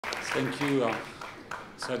Thank you,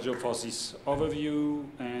 Sergio, for this overview,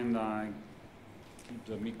 and I give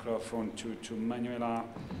the microphone to Manuela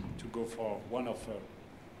to go for one of her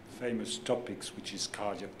famous topics, which is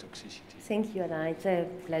cardiac toxicity. Thank you, Alain. It's a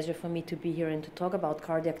pleasure for me to be here and to talk about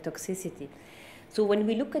cardiac toxicity. So when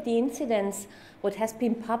we look at the incidence, what has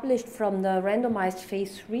been published from the randomized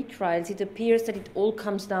phase 3 trials, it appears that it all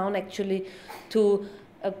comes down actually to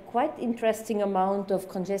a quite interesting amount of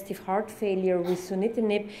congestive heart failure with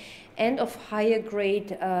sunitinib and of higher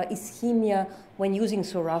grade ischemia when using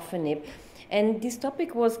sorafenib. And this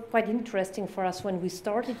topic was quite interesting for us when we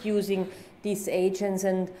started using these agents,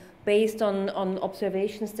 and based on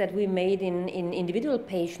observations that we made in individual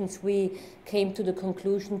patients, we came to the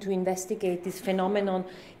conclusion to investigate this phenomenon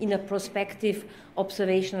in a prospective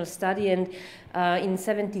observational study. And in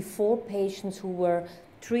 74 patients who were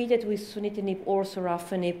treated with sunitinib or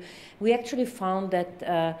sorafenib, we actually found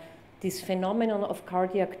that this phenomenon of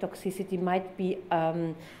cardiac toxicity might be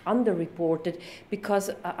underreported, because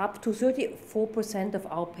up to 34% of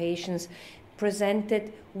our patients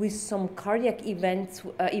presented with some cardiac events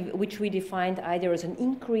which we defined either as an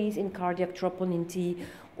increase in cardiac troponin T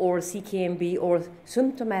or CKMB or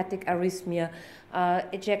symptomatic arrhythmia,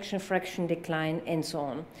 ejection fraction decline, and so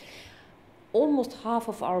on. Almost half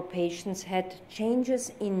of our patients had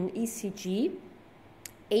changes in ECG.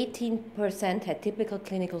 18% had typical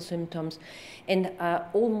clinical symptoms, and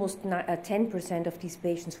almost 10% of these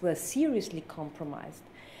patients were seriously compromised.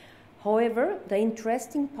 However, the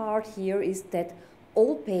interesting part here is that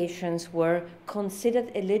all patients were considered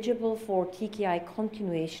eligible for TKI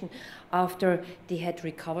continuation after they had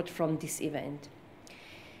recovered from this event.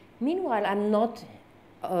 Meanwhile, I'm not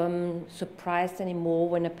surprised anymore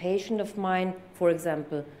when a patient of mine, for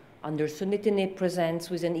example, under sunitinib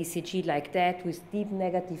presents with an ECG like that, with deep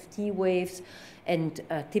negative T waves and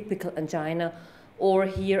typical angina, or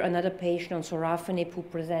here another patient on sorafenib who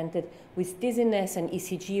presented with dizziness and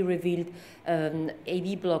ECG revealed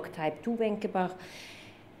AV block type 2 VEGFR.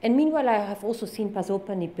 And meanwhile, I have also seen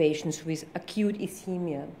pazopanib patients with acute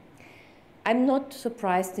ischemia. I'm not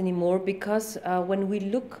surprised anymore, because when we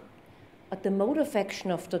look at the mode of action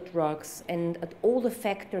of the drugs and at all the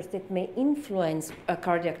factors that may influence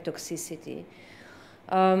cardiac toxicity,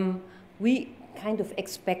 we kind of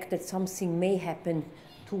expect that something may happen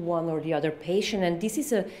to one or the other patient. And this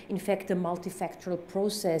is, in fact, a multifactorial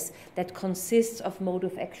process that consists of mode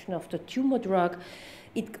of action of the tumor drug.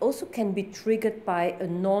 It also can be triggered by a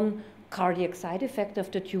non-cardiac side effect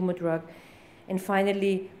of the tumor drug. And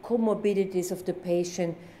finally, comorbidities of the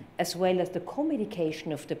patient, as well as the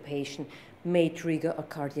co-medication of the patient, may trigger a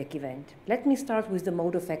cardiac event. Let me start with the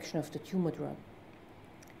mode of action of the tumor drug.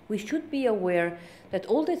 We should be aware that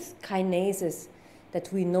all these kinases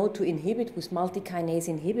that we know to inhibit with multi-kinase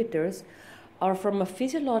inhibitors are, from a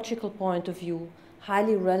physiological point of view,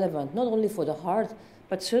 highly relevant, not only for the heart,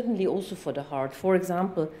 but certainly also for the heart. For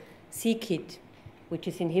example, c-KIT, which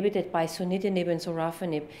is inhibited by sunitinib and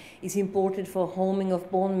sorafenib, is important for homing of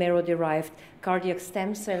bone marrow-derived cardiac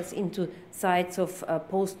stem cells into sites of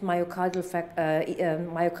post-myocardial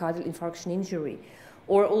myocardial infarction injury,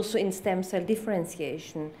 or also in stem cell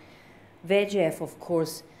differentiation. VEGF, of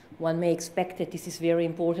course, one may expect that this is very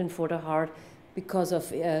important for the heart because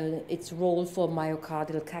of its role for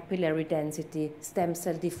myocardial capillary density, stem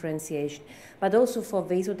cell differentiation, but also for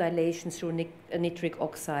vasodilation through nitric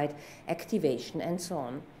oxide activation, and so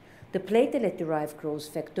on. The platelet-derived growth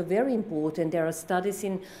factor, very important. There are studies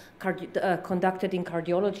conducted in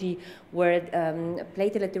cardiology where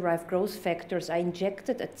platelet-derived growth factors are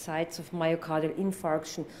injected at sites of myocardial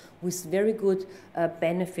infarction with very good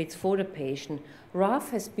benefits for the patient.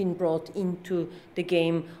 RAF has been brought into the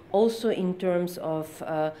game also in terms of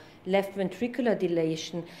left ventricular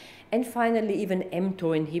dilation. And finally, even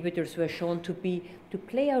mTOR inhibitors were shown to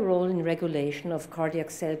play a role in regulation of cardiac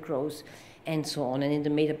cell growth, and so on, and in the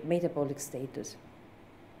metabolic status.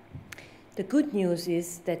 The good news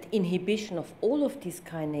is that inhibition of all of these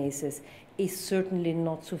kinases is certainly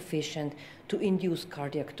not sufficient to induce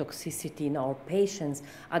cardiac toxicity in our patients.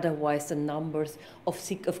 Otherwise, the numbers of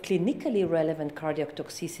clinically relevant cardiac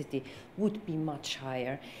toxicity would be much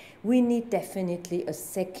higher. We need definitely a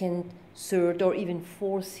second, third, or even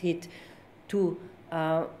fourth hit to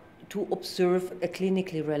observe a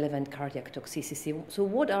clinically relevant cardiac toxicity. So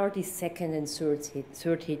what are these second and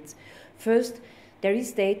third hits? First, there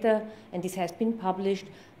is data, and this has been published,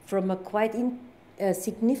 from a quite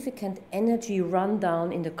significant energy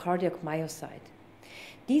rundown in the cardiac myocyte.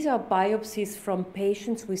 These are biopsies from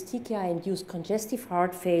patients with TKI-induced congestive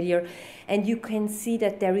heart failure, and you can see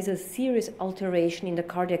that there is a serious alteration in the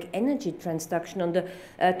cardiac energy transduction. On the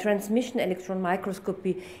transmission electron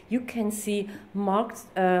microscopy, you can see marked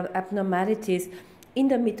abnormalities in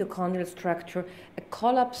the mitochondrial structure, a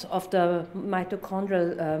collapse of the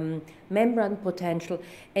mitochondrial membrane potential,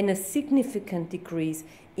 and a significant decrease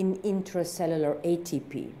in intracellular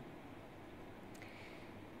ATP.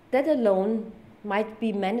 That alone might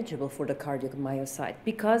be manageable for the cardiomyocyte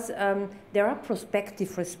because there are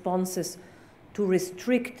prospective responses to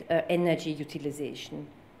restrict energy utilization.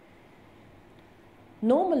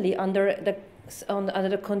 Normally, under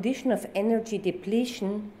the condition of energy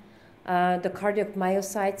depletion, the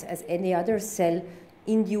cardiomyocytes, as any other cell,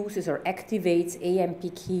 induces or activates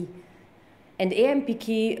AMPK. And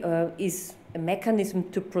AMPK is a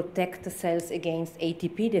mechanism to protect the cells against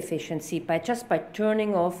ATP deficiency by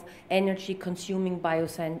turning off energy-consuming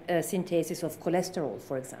biosynthesis of cholesterol,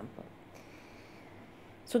 for example.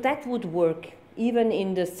 So that would work even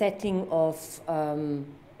in the setting of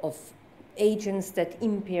agents that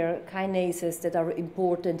impair kinases that are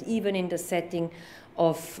important, even in the setting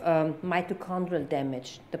of mitochondrial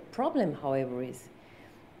damage. The problem, however, is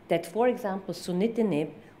that, for example,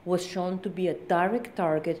 sunitinib was shown to be a direct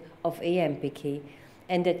target of AMPK,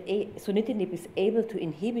 and that sunitinib is able to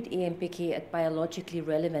inhibit AMPK at biologically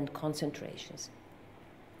relevant concentrations.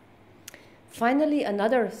 Finally,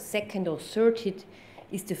 another second or third hit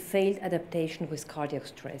is the failed adaptation with cardiac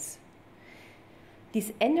stress.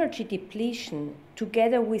 This energy depletion,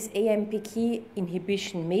 together with AMPK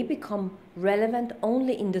inhibition, may become relevant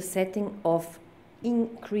only in the setting of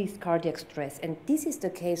increased cardiac stress. And this is the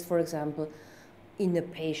case, for example, in a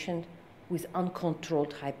patient with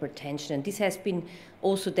uncontrolled hypertension. And this has been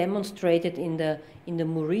also demonstrated in the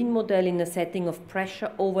murine model in the setting of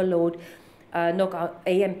pressure overload.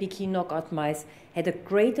 AMPK knockout mice had a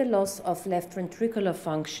greater loss of left ventricular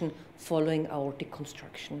function following aortic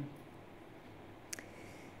construction.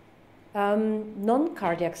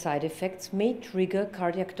 Non-cardiac side effects may trigger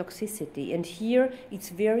cardiac toxicity, and here it's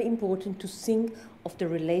very important to think of the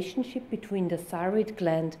relationship between the thyroid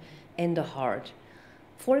gland and the heart.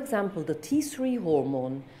 For example, the T3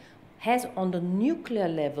 hormone has on the nuclear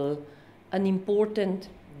level an important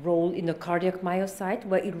role in the cardiac myocyte,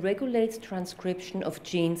 where it regulates transcription of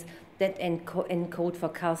genes that encode for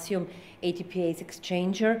calcium ATPase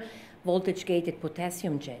exchanger, voltage-gated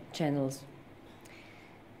potassium channels.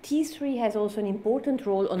 T3 has also an important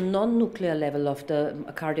role on non-nuclear level of the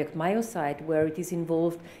cardiac myocyte, where it is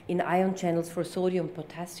involved in ion channels for sodium,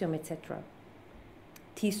 potassium, etc.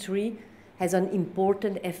 T3 has an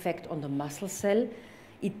important effect on the muscle cell.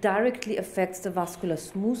 It directly affects the vascular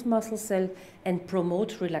smooth muscle cell and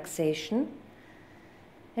promotes relaxation.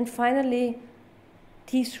 And finally,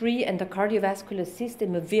 T3 and the cardiovascular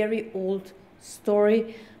system, a very old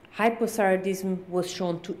story. Hypothyroidism was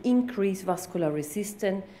shown to increase vascular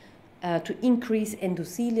resistance, to increase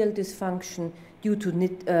endothelial dysfunction due to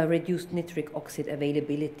reduced nitric oxide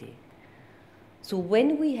availability. So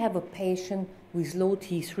when we have a patient with low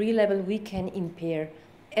T3 level, we can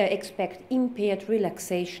expect impaired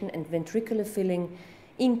relaxation and ventricular filling,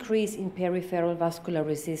 increase in peripheral vascular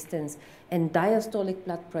resistance and diastolic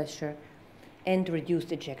blood pressure, and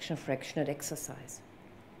reduced ejection fraction at exercise.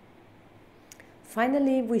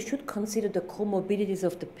 Finally, we should consider the comorbidities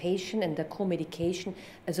of the patient and the co-medication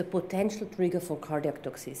as a potential trigger for cardiac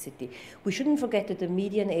toxicity. We shouldn't forget that the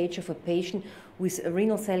median age of a patient with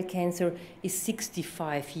renal cell cancer is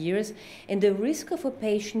 65 years, and the risk of a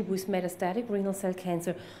patient with metastatic renal cell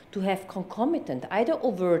cancer to have concomitant, either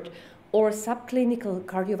overt or subclinical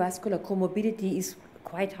cardiovascular comorbidity is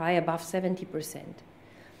quite high, above 70%.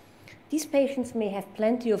 These patients may have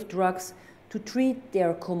plenty of drugs to treat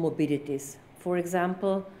their comorbidities. For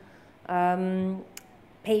example, drugs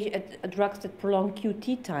that prolong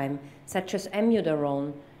QT time, such as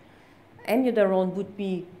amiodarone. Amiodarone would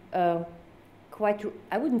be quite,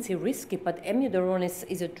 I wouldn't say risky, but amiodarone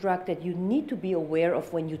is a drug that you need to be aware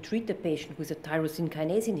of when you treat the patient with a tyrosine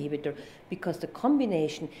kinase inhibitor, because the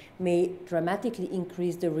combination may dramatically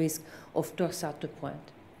increase the risk of torsades de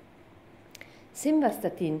pointe.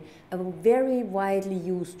 Simvastatin, a very widely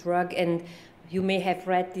used drug, and you may have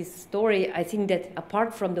read this story. I think that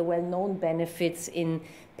apart from the well-known benefits in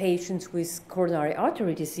patients with coronary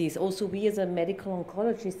artery disease, also we as a medical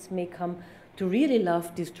oncologists may come to really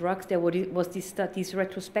love these drugs. There was this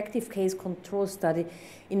retrospective case control study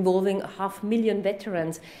involving 500,000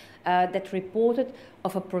 veterans that reported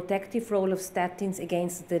of a protective role of statins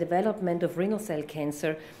against the development of renal cell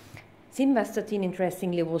cancer. Simvastatin,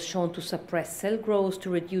 interestingly, was shown to suppress cell growth, to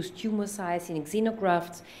reduce tumor size in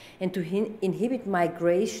xenografts, and to inhibit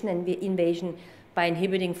migration and invasion by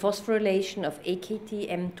inhibiting phosphorylation of AKT,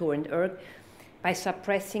 mTOR, and ERK, by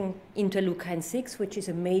suppressing interleukin-6, which is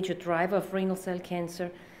a major driver of renal cell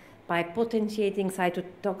cancer, by potentiating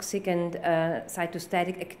cytotoxic and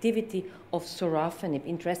cytostatic activity of sorafenib,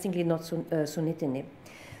 interestingly not sunitinib.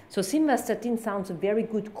 So simvastatin sounds a very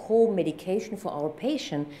good co-medication for our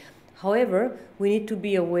patient. However, we need to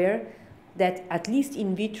be aware that at least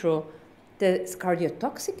in vitro, the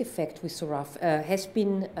cardiotoxic effect with has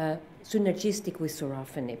been synergistic with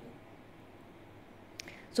sorafenib.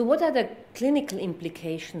 So what are the clinical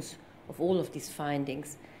implications of all of these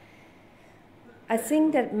findings? I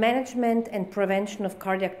think that management and prevention of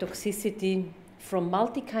cardiac toxicity from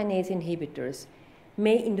multikinase inhibitors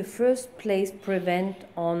may in the first place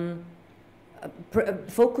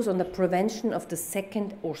focus on the prevention of the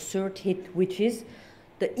second or third hit, which is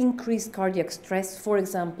the increased cardiac stress, for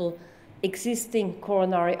example, existing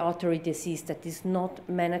coronary artery disease that is not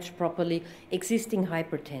managed properly, existing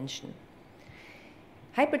hypertension.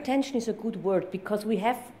 Hypertension is a good word because we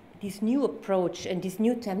have this new approach and this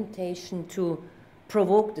new temptation to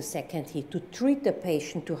provoke the second hit, to treat the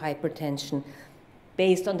patient to hypertension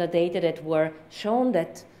based on the data that were shown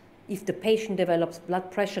that if the patient develops blood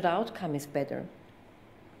pressure, the outcome is better.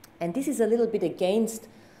 And this is a little bit against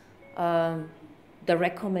the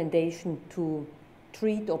recommendation to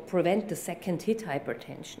treat or prevent the second hit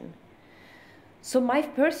hypertension. So my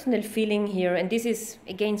personal feeling here, and this is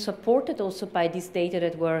again supported also by these data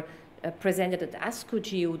that were presented at ASCO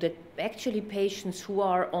GU, that actually patients who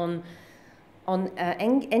are on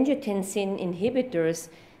angiotensin inhibitors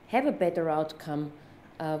have a better outcome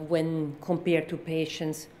when compared to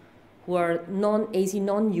patients who are AZ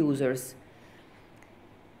non-users.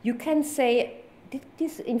 You can say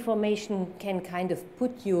this information can kind of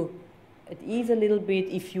put you at ease a little bit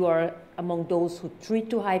if you are among those who treat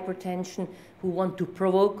to hypertension, who want to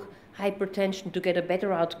provoke hypertension to get a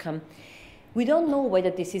better outcome. We don't know whether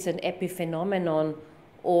this is an epiphenomenon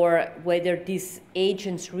or whether these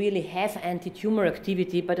agents really have anti-tumor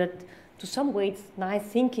activity, but to some way it's nice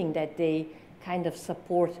thinking that they kind of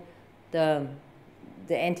support the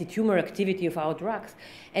anti-tumor activity of our drugs.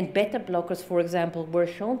 And beta blockers, for example, were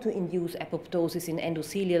shown to induce apoptosis in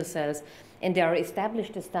endothelial cells, and they are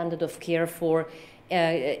established as standard of care for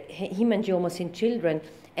hemangiomas in children.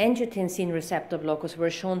 Angiotensin receptor blockers were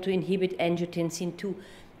shown to inhibit angiotensin II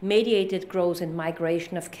mediated growth and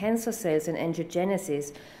migration of cancer cells and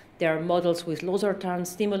angiogenesis. There are models with losartan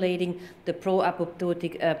stimulating the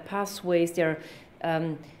pro-apoptotic pathways. There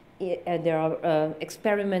are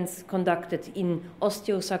experiments conducted in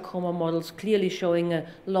osteosarcoma models clearly showing a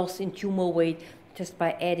loss in tumor weight just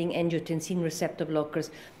by adding angiotensin receptor blockers.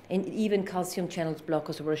 And even calcium channels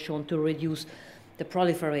blockers were shown to reduce the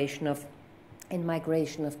proliferation of and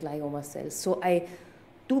migration of glioma cells. So I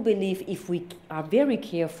do believe if we are very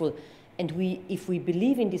careful and if we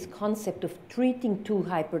believe in this concept of treating to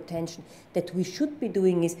hypertension, that we should be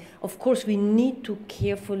doing is, of course, we need to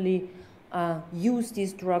carefully use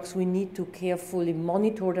these drugs. We need to carefully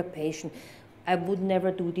monitor the patient. I would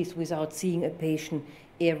never do this without seeing a patient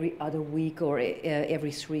every other week or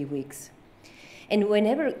every 3 weeks. And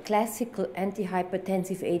whenever classical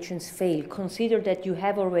antihypertensive agents fail, consider that you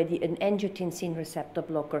have already an angiotensin receptor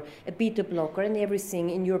blocker, a beta blocker, and everything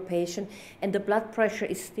in your patient, and the blood pressure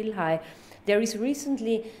is still high. There is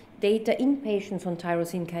recently data in patients on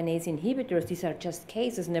tyrosine kinase inhibitors, these are just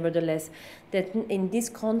cases nevertheless, that in this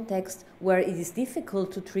context where it is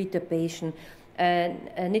difficult to treat a patient,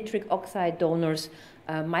 nitric oxide donors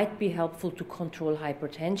might be helpful to control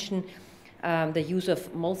hypertension. The use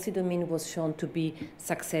of molsidumine was shown to be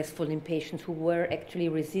successful in patients who were actually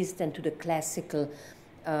resistant to the classical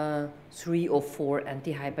 3 or 4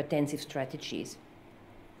 antihypertensive strategies.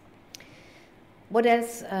 What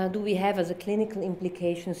else do we have as a clinical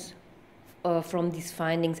implications from these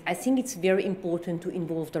findings? I think it's very important to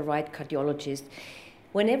involve the right cardiologist.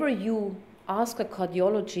 Whenever you ask a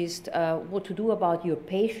cardiologist what to do about your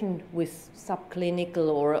patient with subclinical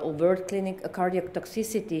or overt cardiac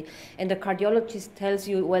toxicity, and the cardiologist tells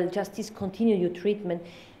you, well, just discontinue your treatment,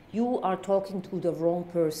 you are talking to the wrong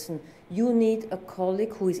person. You need a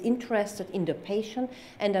colleague who is interested in the patient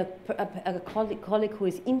and a colleague who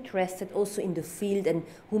is interested also in the field and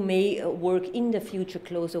who may work in the future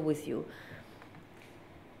closer with you.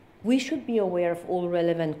 We should be aware of all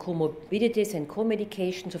relevant comorbidities and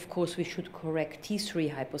co-medications. Of course, we should correct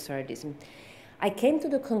T3 hypothyroidism. I came to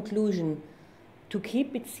the conclusion to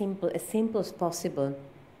keep it simple as possible.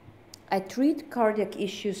 I treat cardiac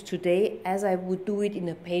issues today as I would do it in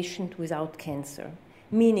a patient without cancer.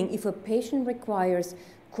 Meaning, if a patient requires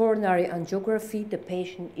coronary angiography, the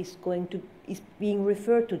patient is being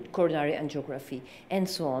referred to coronary angiography, and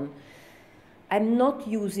so on. I'm not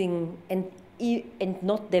using and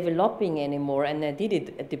not developing anymore, and I did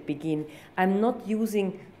it at the beginning. I'm not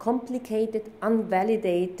using complicated,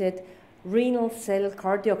 unvalidated renal cell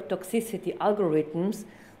cardiac toxicity algorithms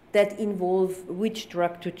that involve which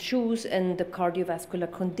drug to choose and the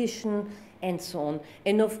cardiovascular condition and so on.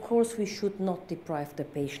 And of course, we should not deprive the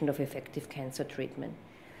patient of effective cancer treatment.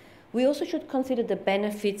 We also should consider the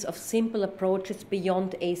benefits of simple approaches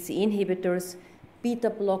beyond AC inhibitors, beta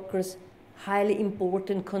blockers, highly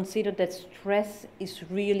important. Consider that stress is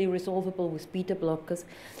really resolvable with beta blockers.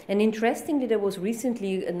 And interestingly, there was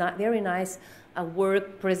recently a very nice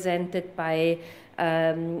work presented by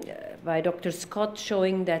Dr. Scott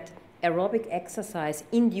showing that aerobic exercise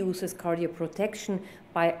induces cardioprotection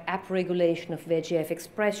by upregulation of VEGF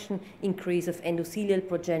expression, increase of endothelial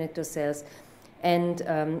progenitor cells, and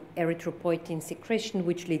erythropoietin secretion,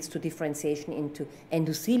 which leads to differentiation into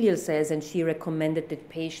endothelial cells. And she recommended that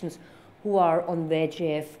patients who are on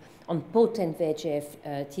VEGF, on potent VEGF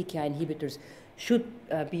TKI inhibitors, should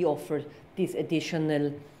be offered this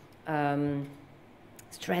additional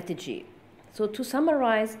strategy. So to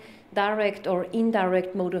summarize, direct or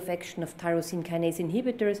indirect mode of action of tyrosine kinase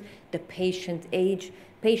inhibitors, the patient age,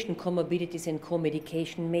 patient comorbidities, and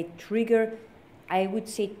co-medication may trigger, I would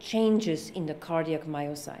say, changes in the cardiac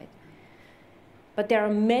myocyte. But there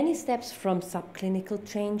are many steps from subclinical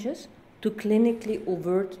changes to clinically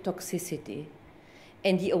overt toxicity.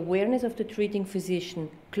 And the awareness of the treating physician,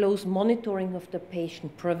 close monitoring of the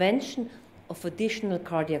patient, prevention of additional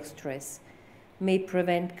cardiac stress may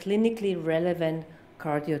prevent clinically relevant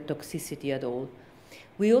cardiotoxicity at all.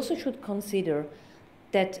 We also should consider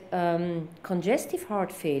that congestive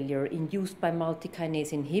heart failure induced by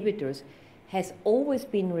multikinase inhibitors has always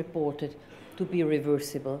been reported to be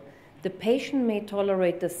reversible. The patient may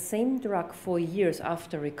tolerate the same drug for years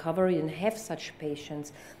after recovery, and have such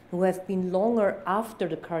patients who have been longer after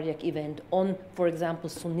the cardiac event on, for example,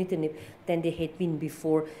 sunitinib than they had been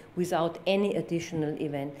before without any additional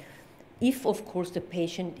event, if, of course, the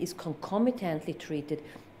patient is concomitantly treated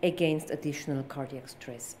against additional cardiac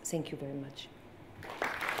stress. Thank you very much.